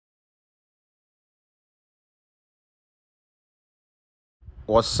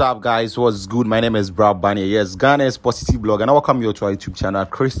What's up, guys? What's good? My name is Brad Banya. Yes, Ghana's positive blog, and I welcome you to our YouTube channel,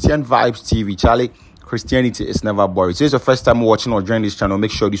 Christian Vibes TV. Charlie, Christianity is never boring. So, it's your first time watching or joining this channel, make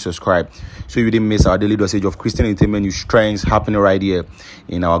sure you subscribe so you didn't miss our daily dosage of Christian entertainment news trends happening right here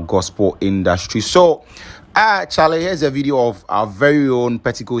in our gospel industry. So, Charlie, here's a video of our very own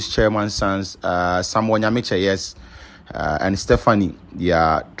Pentecost chairman's sons, Samuel Nyamekye, yes, and Stephanie,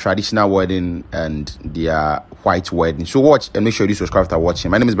 their traditional wedding and their white wedding. So watch and make sure you subscribe after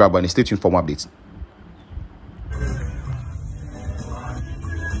watching. My name is Brad and stay tuned for more updates.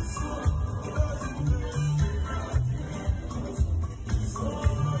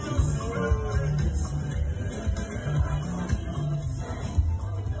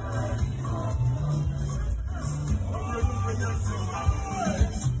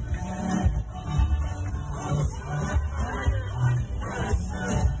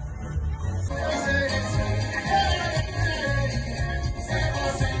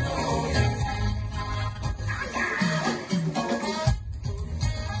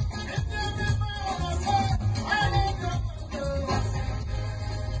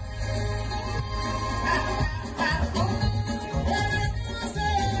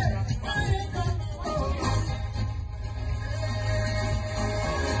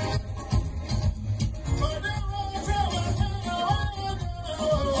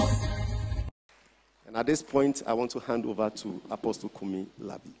 And at this point, I want to hand over to Apostle Kumi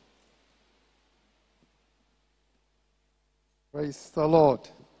Labi. Praise the Lord.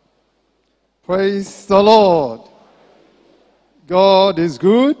 Praise the Lord. God is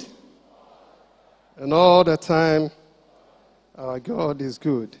good. And all the time, our God is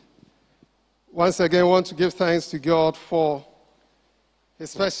good. Once again, I want to give thanks to God for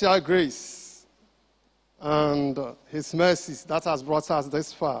His special grace and His mercies that has brought us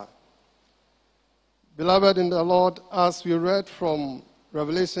this far. Beloved in the Lord, as we read from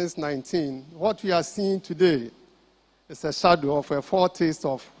Revelations 19, what we are seeing today is a shadow of a foretaste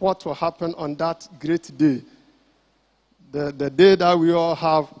of what will happen on that great day, the day that we all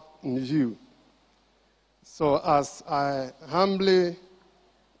have in view. So as I humbly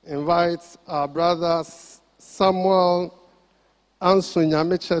invite our brothers Samuel and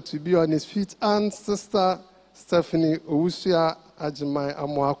Nyamekye to be on his feet, and Sister Stephanie Wedding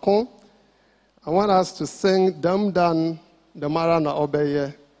Amuakon, I want us to sing Dam Dan the Marana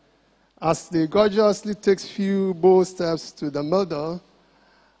Obeye as they gorgeously take few bold steps to the middle.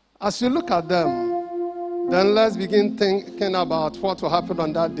 As you look at them, then let's begin thinking about what will happen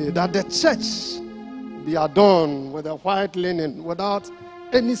on that day, that the church be adorned with a white linen without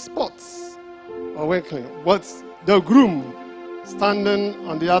any spots or weakling, but the groom standing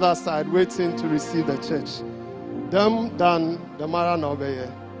on the other side waiting to receive the church. Dam Dan the Marana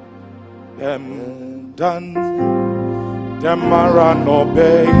Obeye. Dem dan demara no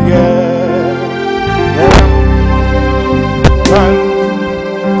beye dem dan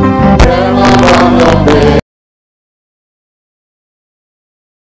demara no beye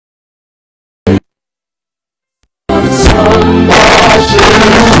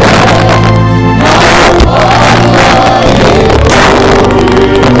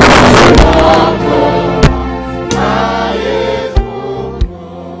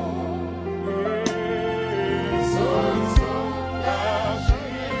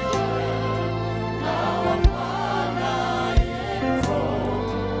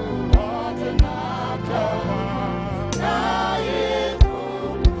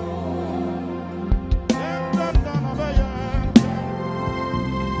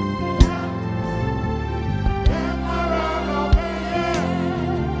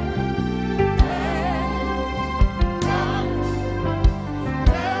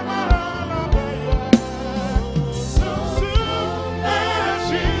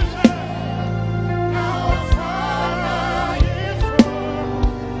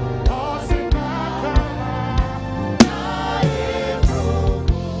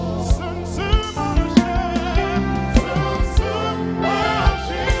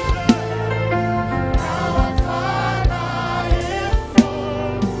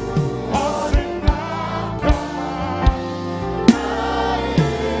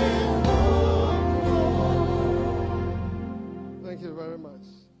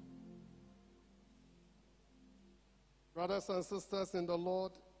Brothers and sisters in the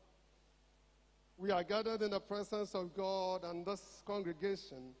Lord, we are gathered in the presence of God and this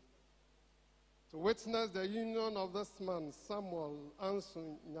congregation to witness the union of this man, Samuel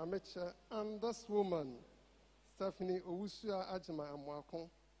Anson Nyamekye, and this woman, Stephanie Wedding,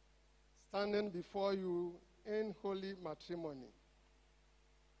 standing before you in holy matrimony.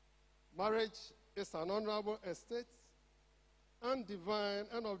 Marriage is an honorable estate, and divine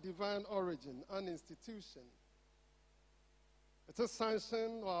and of divine origin and institution. It is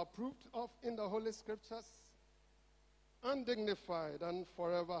sanctioned or approved of in the Holy Scriptures, undignified and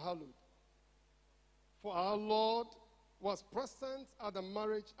forever hallowed. For our Lord was present at the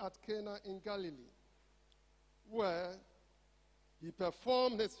marriage at Cana in Galilee, where he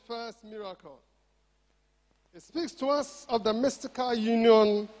performed his first miracle. It speaks to us of the mystical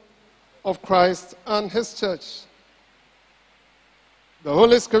union of Christ and his church. The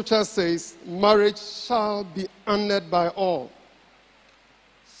Holy Scripture says, marriage shall be honored by all.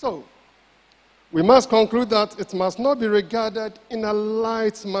 So, we must conclude that it must not be regarded in a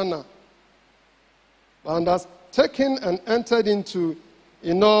light manner, but as taken and entered into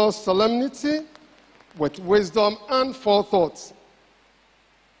in all solemnity, with wisdom and forethought,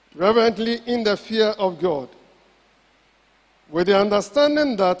 reverently in the fear of God, with the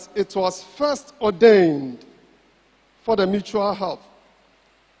understanding that it was first ordained for the mutual help,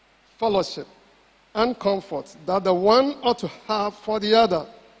 fellowship, and comfort that the one ought to have for the other,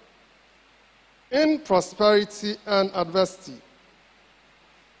 in prosperity and adversity,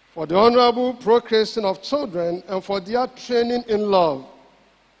 for the honorable procreation of children and for their training in love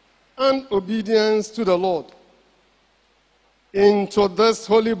and obedience to the Lord. Into this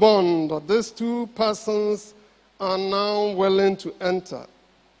holy bond, these two persons are now willing to enter.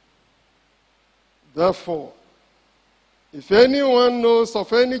 Therefore, if anyone knows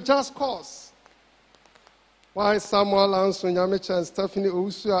of any just cause why Samuel and Nyamekye and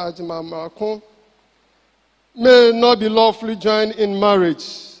StephanieWedding may not be lawfully joined in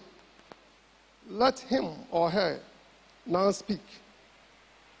marriage, let him or her now speak,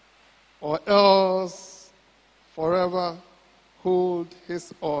 or else forever hold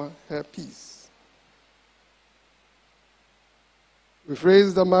his or her peace. We've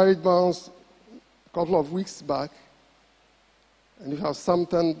raised the marriage bonds a couple of weeks back, and if you have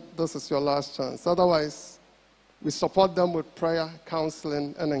something, this is your last chance. Otherwise, we support them with prayer,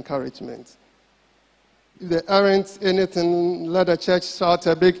 counseling, and encouragement. If there aren't anything, let the church shout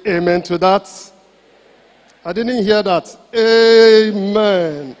a big amen to that. I didn't hear that.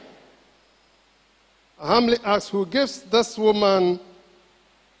 Amen. I humbly ask, who gives this woman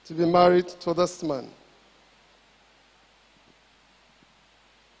to be married to this man?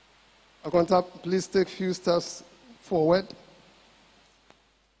 Akonta, please take a few steps forward.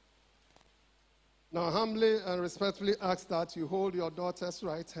 Now, I humbly and respectfully ask that you hold your daughter's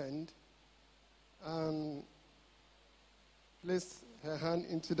right hand and place her hand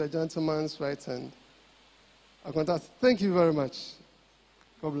into the gentleman's right hand. Akonta, thank you very much.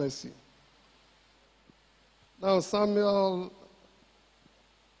 God bless you. Now, Samuel,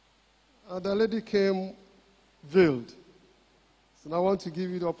 the lady came veiled. So now I want to give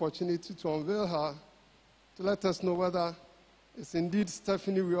you the opportunity to unveil her, to let us know whether it's indeed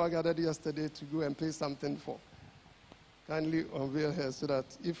Stephanie we all gathered yesterday to go and pay something for. Kindly unveil her so that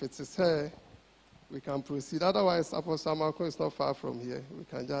if it is her, we can proceed. Otherwise, Apostle Marco is not far from here. We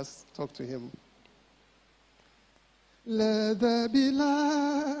can just talk to him. Let there be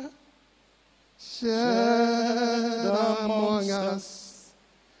light shed among us.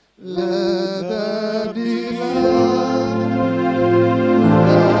 Let there be light.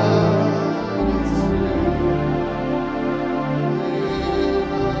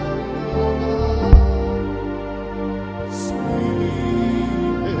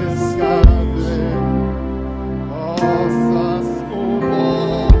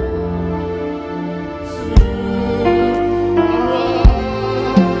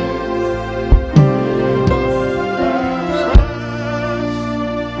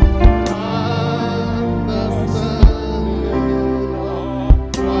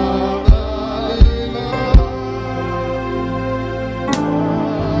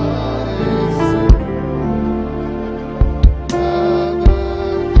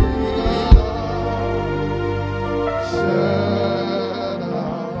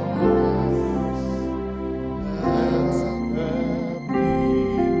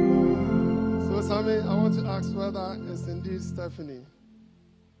 Stephanie.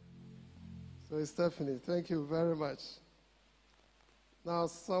 So Stephanie, thank you very much. Now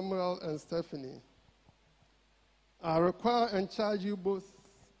Samuel and Stephanie, I require and charge you both,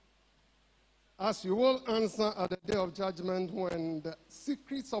 as you will answer at the day of judgment when the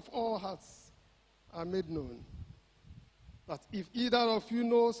secrets of all hearts are made known, that if either of you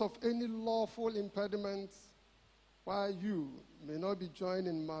knows of any lawful impediment why you may not be joined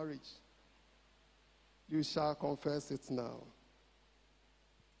in marriage, you shall confess it now.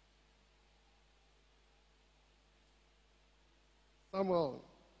 Samuel,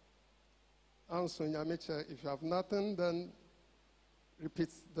 answer Nyamekye, if you have nothing, then repeat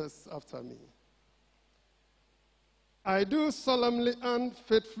this after me. I do solemnly and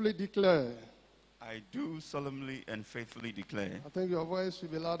faithfully declare. I do solemnly and faithfully declare. I think your voice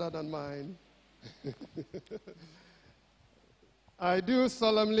should be louder than mine. I do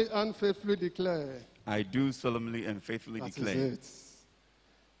solemnly and faithfully declare. I do solemnly and faithfully declare. Is it.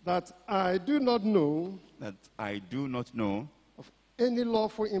 That I do not know. That I do not know. Of any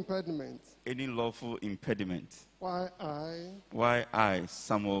lawful impediment. Any lawful impediment. Why I,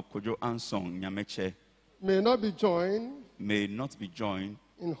 Samuel Kojo Anson Nyamekye, may not be joined. May not be joined.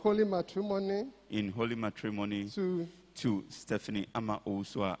 In holy matrimony. In holy matrimony. To Stephanie Ama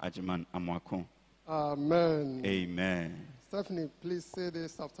Ousua Ajiman Amwakon. Amen. Amen. Stephanie, please say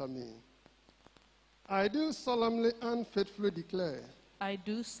this after me. I do solemnly and faithfully declare. I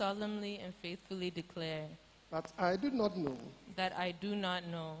do solemnly and faithfully declare. That I do not know. That I do not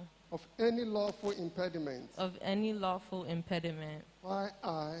know. Of any lawful impediment. Of any lawful impediment. Why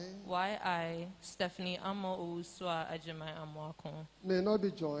I, Stephanie Amo Ousua Ajimai Amwakon. May not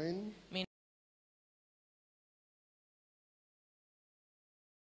be joined.